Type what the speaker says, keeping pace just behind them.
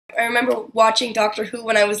I remember watching Doctor Who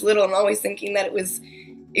when I was little and always thinking that it was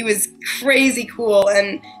crazy cool.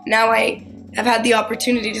 And now I have had the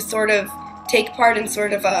opportunity to sort of take part in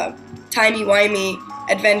sort of a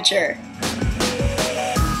timey-wimey adventure.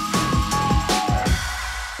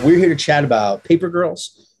 We're here to chat about Paper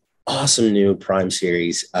Girls, awesome new Prime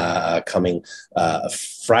series coming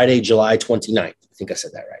Friday, July 29th. I think I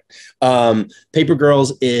said that right. Paper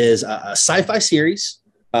Girls is a sci-fi series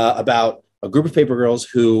about a group of paper girls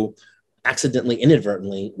who accidentally,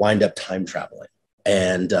 inadvertently wind up time traveling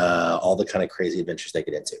and all the kind of crazy adventures they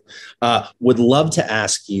get into. Would love to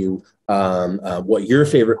ask you what your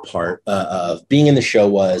favorite part of being in the show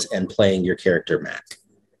was and playing your character, Mac.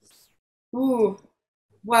 Ooh.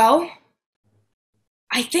 Well,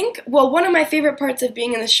 I think, one of my favorite parts of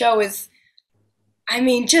being in the show is,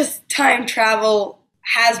 just time travel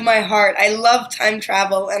has my heart. I love time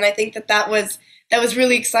travel, and I think that was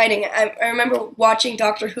really exciting. I remember watching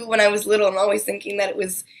Doctor Who when I was little and always thinking that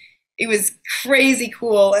it was crazy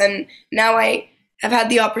cool, and now I have had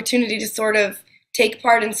the opportunity to sort of take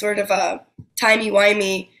part in sort of a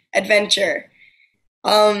timey-wimey adventure.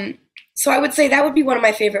 So I would say that would be one of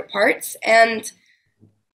my favorite parts. And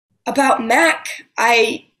about Mac,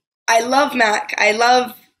 I love Mac. I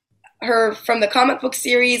love her from the comic book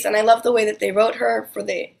series, and I love the way that they wrote her for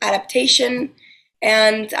the adaptation.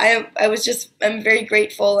 And I'm very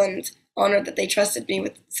grateful and honored that they trusted me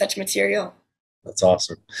with such material. That's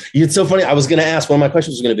awesome. It's so funny. I was going to ask, one of my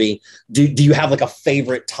questions was going to be, do you have like a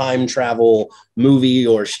favorite time travel movie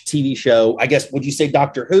or TV show? I guess, would you say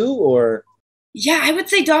Doctor Who or? Yeah, I would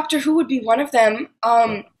say Doctor Who would be one of them.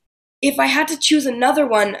 If I had to choose another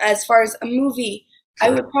one as far as a movie, sure,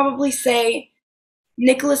 I would probably say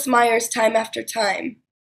Nicholas Meyer's Time After Time.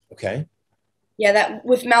 Okay. Yeah, that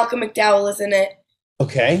with Malcolm McDowell is in it.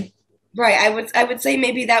 Okay. Right. I would say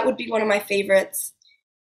maybe that would be one of my favorites.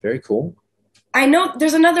 Very cool. I know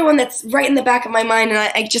there's another one that's right in the back of my mind, and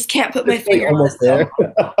I just can't put my finger on it. There.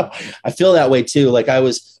 I feel that way too. Like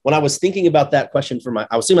when I was thinking about that question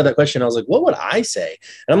I was thinking about that question. I was like, what would I say?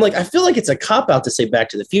 And I'm like, I feel like it's a cop out to say Back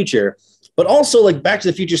to the Future, but also like Back to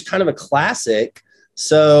the Future is kind of a classic.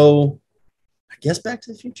 So I guess Back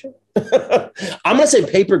to the Future. I'm going to say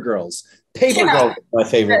Paper Girls. Paper Girls is my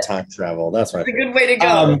favorite time travel. That's my favorite. A good way to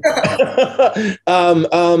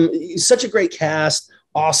go. Such a great cast.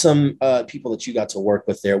 Awesome people that you got to work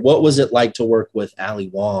with there. What was it like to work with Ali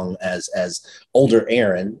Wong as older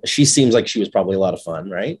Erin? She seems like she was probably a lot of fun,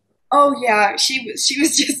 right? Oh yeah, she was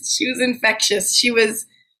infectious.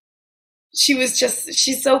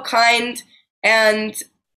 She's so kind and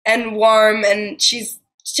warm, and she's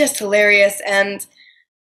just hilarious, and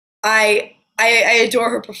I adore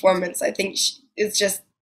her performance. I think it's just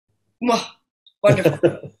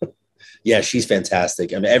wonderful. Yeah, she's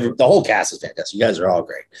fantastic. The whole cast is fantastic. You guys are all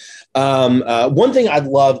great. One thing I'd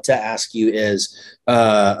love to ask you is,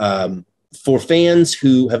 for fans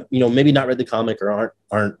who have, maybe not read the comic or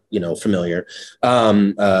aren't familiar,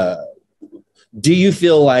 do you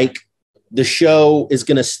feel like the show is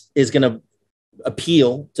gonna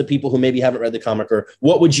appeal to people who maybe haven't read the comic, or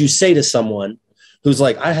what would you say to someone who's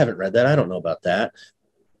like, I haven't read that, I don't know about that,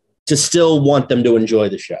 to still want them to enjoy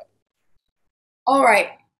the show? All right.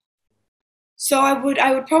 So I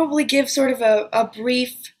would probably give sort of a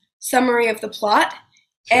brief summary of the plot.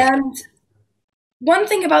 Sure. And one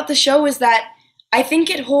thing about the show is that I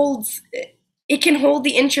think it can hold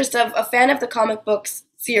the interest of a fan of the comic books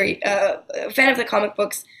series, a fan of the comic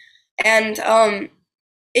books, and I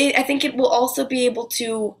think it will also be able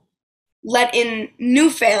to let in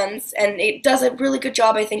new fans, and it does a really good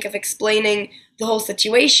job, I think, of explaining the whole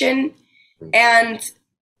situation, and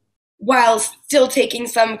while still taking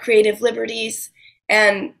some creative liberties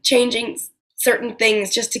and changing certain things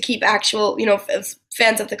just to keep actual,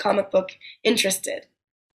 fans of the comic book interested.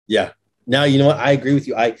 Yeah. Now, you know what? I agree with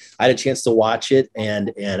you. I had a chance to watch it,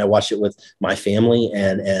 and I watched it with my family,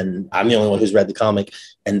 and I'm the only one who's read the comic,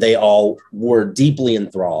 and they all were deeply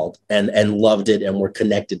enthralled and loved it and were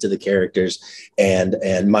connected to the characters. And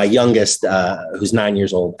my youngest, who's 9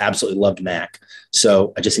 years old, absolutely loved Mac.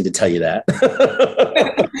 So I just need to tell you that.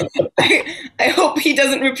 I hope he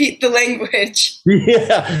doesn't repeat the language.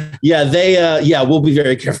 Yeah, we'll be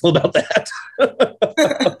very careful about that.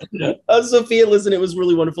 Sophia, listen, it was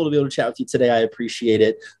really wonderful to be able to chat with you today. I appreciate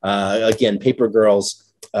it. Again, Paper Girls,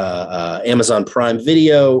 Amazon Prime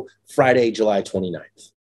Video, Friday, July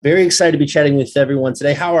 29th. Very excited to be chatting with everyone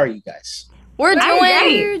today. How are you guys? We're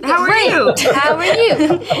doing great. How are you? How are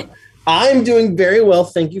you? I'm doing very well.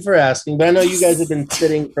 Thank you for asking. But I know you guys have been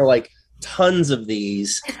sitting for like tons of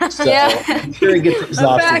these. So I'm sure it gets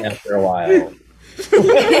exhausting after a while.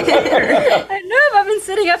 I know, I've been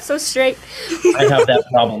sitting up so straight. I have that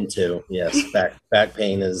problem too. Yes, back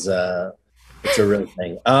pain is it's a real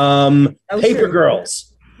thing. Paper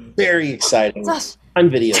Girls, very exciting. On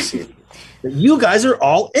video series. You guys are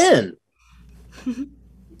all in.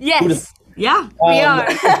 Yes. Yeah, we are.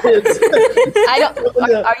 I don't.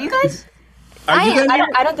 Are you guys?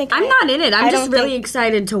 I don't think I'm not in it. I'm just really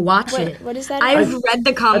excited to watch it. What is that? I've read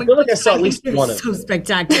the comic. I feel like I saw at least one of them. So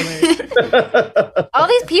spectacular. All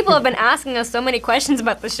these people have been asking us so many questions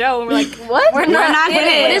about the show, and we're like, what? We're not in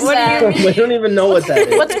it. What is that? We don't even know what that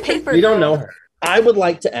is. What's Paper? We don't know her. I would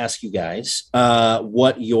like to ask you guys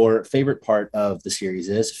what your favorite part of the series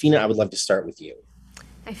is. Fina, I would love to start with you.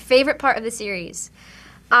 My favorite part of the series.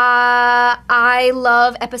 I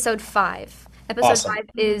love episode 5. Episode 5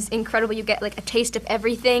 is incredible. You get like a taste of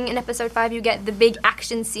everything in episode 5. You get the big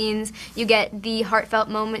action scenes, you get the heartfelt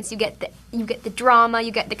moments, you get the drama,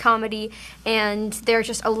 you get the comedy, and there's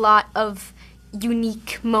just a lot of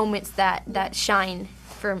unique moments that shine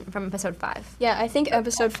from episode 5. Yeah, I think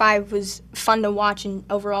episode 5 was fun to watch and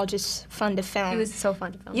overall just fun to film. It was so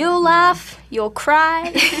fun to film. You'll laugh, you'll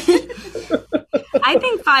cry. I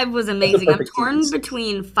think 5 was amazing. I'm torn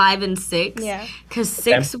between 5 and 6. Yeah. Because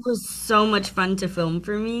 6 was so much fun to film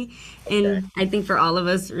for me. And I think for all of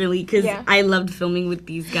us, really, because I loved filming with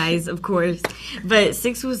these guys, of course. But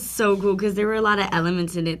 6 was so cool because there were a lot of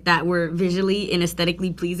elements in it that were visually and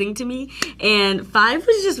aesthetically pleasing to me. And 5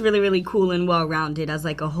 was just really, really cool and well-rounded as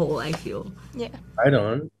like a whole, I feel. Yeah. Right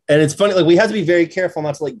on. And it's funny, like we have to be very careful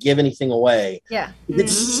not to like give anything away. Yeah.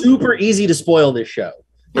 It's super easy to spoil this show.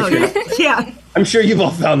 Oh, yeah. I'm sure you've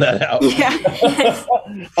all found that out. Yeah.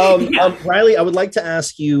 Riley, I would like to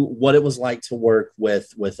ask you what it was like to work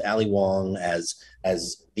with Ali Wong as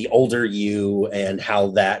the older you and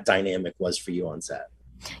how that dynamic was for you on set.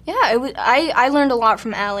 Yeah, I learned a lot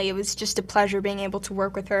from Ali. It was just a pleasure being able to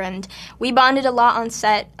work with her, and we bonded a lot on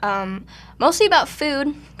set, mostly about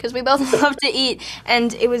food, because we both love to eat,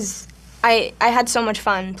 and it was, I had so much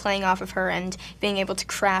fun playing off of her and being able to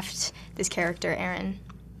craft this character, Aaron.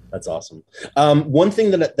 That's awesome. One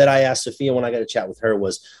thing that I asked Sophia when I got to chat with her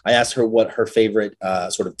was I asked her what her favorite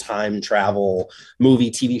sort of time travel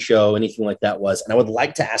movie, TV show, anything like that was. And I would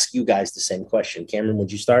like to ask you guys the same question. Cameron,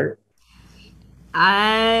 would you start?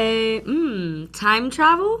 Time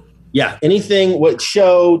travel? Yeah. Anything, what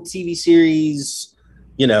show, TV series,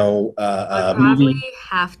 movie? Probably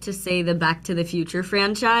have to say the Back to the Future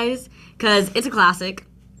franchise because it's a classic.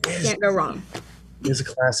 Can't go wrong. It is a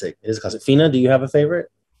classic. Fina, do you have a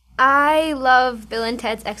favorite? I love Bill and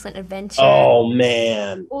Ted's Excellent Adventure. Oh,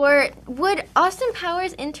 man. Or would Austin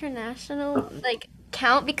Powers International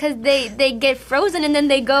count because they get frozen and then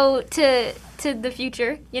they go to the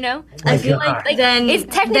future, I feel like then it's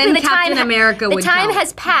technically the Captain time America the would time count.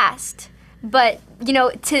 has passed, but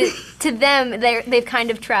to them they've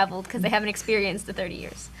kind of traveled because they haven't experienced the 30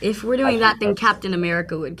 years. If we're doing that, then Captain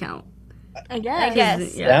America would count. I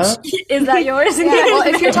guess. Yeah. Is that yours? Yeah, well,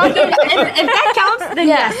 if you're talking, if that counts, then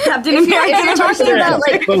yes, Captain America.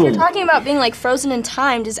 If you're talking about being like frozen in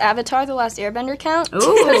time, does Avatar: The Last Airbender count? Ooh.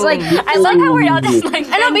 I love how we're all just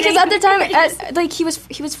I know because at the time, he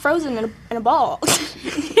was frozen in a ball.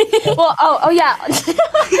 Well, yeah.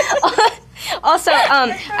 Also,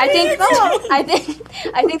 I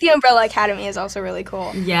think the Umbrella Academy is also really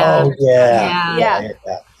cool. Yeah. Oh, yeah.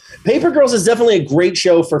 Paper Girls is definitely a great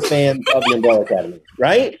show for fans of the Umbrella Academy,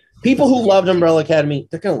 right? People who loved Umbrella Academy,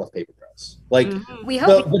 they're going to love Paper Girls. Like, we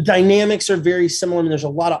hope the dynamics are very similar. I mean, there's a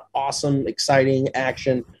lot of awesome, exciting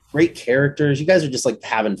action, great characters. You guys are just, like,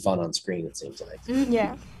 having fun on screen, it seems like.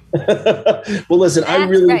 Yeah. Well, listen, I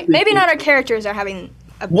really... Right. Maybe not our characters are having...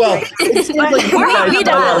 it seems like we are.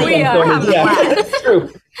 Yeah, it's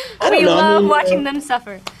true. We love watching them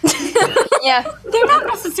suffer. Yeah. They're not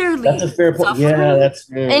necessarily. That's a fair point. suffering. Yeah, that's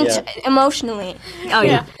true. Emotionally. Oh,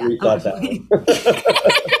 yeah. We thought that.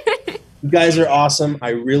 You guys are awesome. I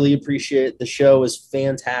really appreciate it. The show is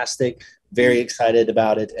fantastic. Very excited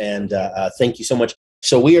about it. And thank you so much.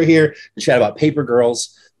 So we are here to chat about Paper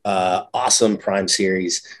Girls, awesome Prime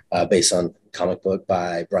series based on comic book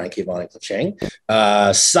by Brian K. Vaughan and Cliff Chiang.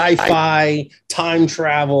 Sci-fi, time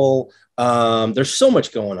travel. There's so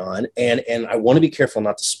much going on, and I want to be careful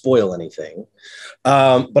not to spoil anything.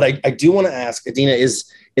 But I do want to ask, Adina,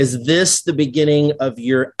 is this the beginning of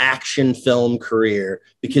your action film career?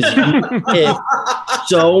 Because you kicked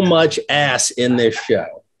so much ass in this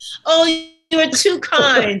show. Oh, you are too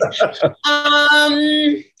kind.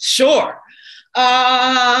 Sure.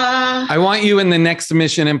 I want you in the next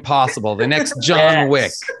Mission Impossible, the next John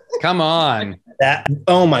Wick. Come on.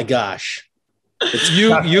 Oh my gosh. It's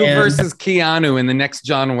you versus Keanu in the next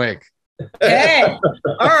John Wick. Hey,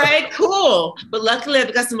 all right, cool. But luckily,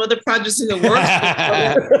 I've got some other projects in the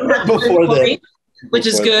works Before that, which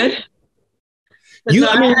is good. You,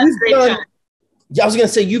 I mean, you've done. Yeah, I was gonna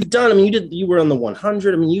say you've done. I mean, you were on the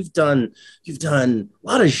 100. I mean, you've done a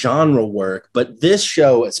lot of genre work, but this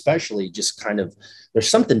show especially just kind of there's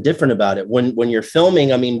something different about it when you're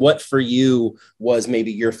filming. I mean, what for you was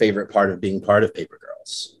maybe your favorite part of being part of Paper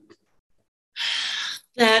Girls?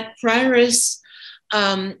 That Pryoress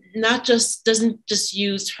doesn't just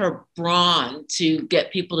use her brawn to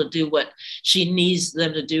get people to do what she needs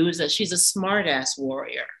them to do. Is that she's a smart ass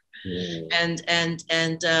warrior, and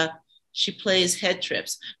she plays head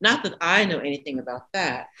trips. Not that I know anything about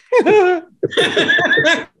that.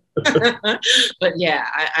 But yeah,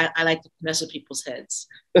 I like to mess with people's heads.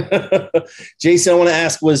 Jason, I want to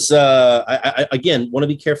ask I again want to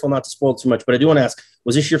be careful not to spoil too much, but I do want to ask,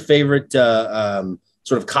 was this your favorite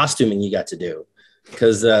sort of costuming you got to do?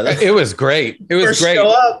 Because it was great. It was great. Show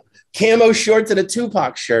up, camo shorts and a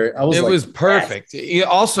Tupac shirt. It was perfect.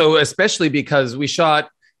 Also, especially because we shot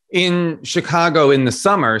in Chicago in the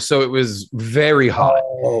summer, so it was very hot.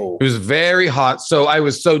 Oh. It was very hot. So I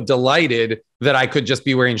was so delighted that I could just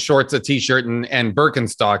be wearing shorts, a t-shirt, and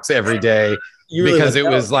Birkenstocks every day because it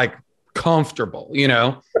was like comfortable, you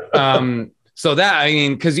know? So that, I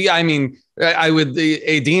mean, because Adina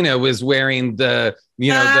was wearing the,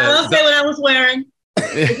 you know, I don't say what I was wearing.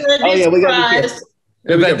 Oh yeah, we got to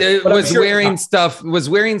but it was wearing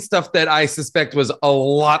stuff that I suspect was a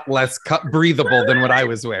lot less breathable than what I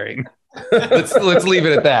was wearing. Let's leave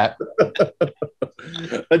it at that.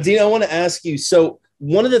 Adina, I want to ask you. So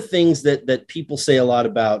one of the things that people say a lot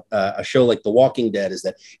about a show like The Walking Dead is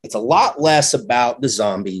that it's a lot less about the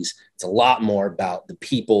zombies. It's a lot more about the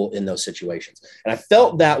people in those situations. And I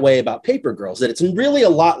felt that way about Paper Girls, that it's really a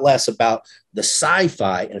lot less about the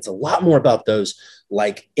sci-fi and it's a lot more about those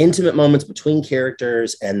like intimate moments between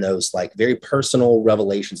characters and those like very personal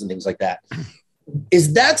revelations and things like that.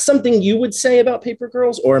 Is that something you would say about Paper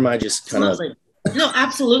Girls, or am I just kind of? No,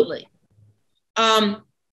 absolutely. I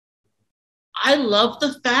love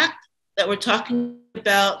the fact that we're talking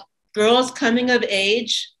about girls coming of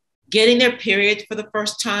age, getting their period for the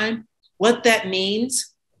first time, what that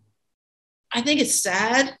means. I think it's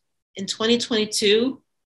sad in 2022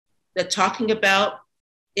 that talking about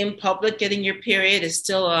in public getting your period is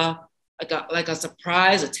still like a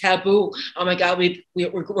surprise, a taboo. Oh my God,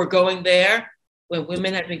 we're going there, when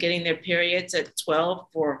women have been getting their periods at 12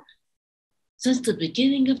 since the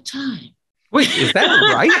beginning of time. Wait, is that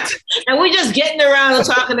right? And we're just getting around and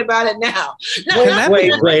talking about it now. No,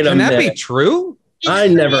 can that be true? I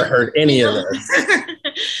never heard any of this.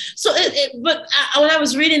 So, but when I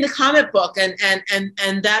was reading the comic book and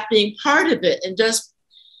that being part of it, and just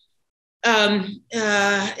quite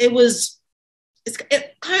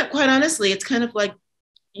honestly, it's kind of like,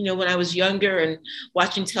 you know, when I was younger and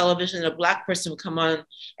watching television, a Black person would come on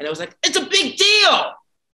and it was like, it's a big deal,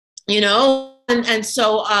 you know? And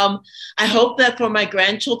so I hope that for my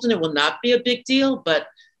grandchildren, it will not be a big deal, but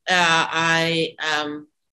and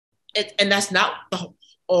that's not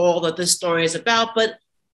all that this story is about, but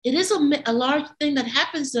it is a large thing that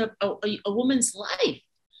happens in a woman's life.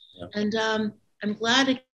 Yeah. And I'm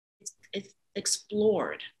glad it's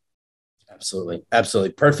explored. Absolutely.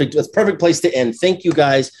 Absolutely. Perfect. That's a perfect place to end. Thank you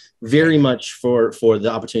guys very much for the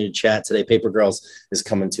opportunity to chat today. Paper Girls is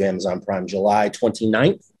coming to Amazon Prime July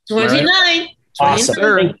 29th. 29th. Awesome.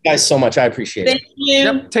 Thank you guys so much. I appreciate it. Thank you.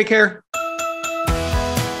 Yep. Take care.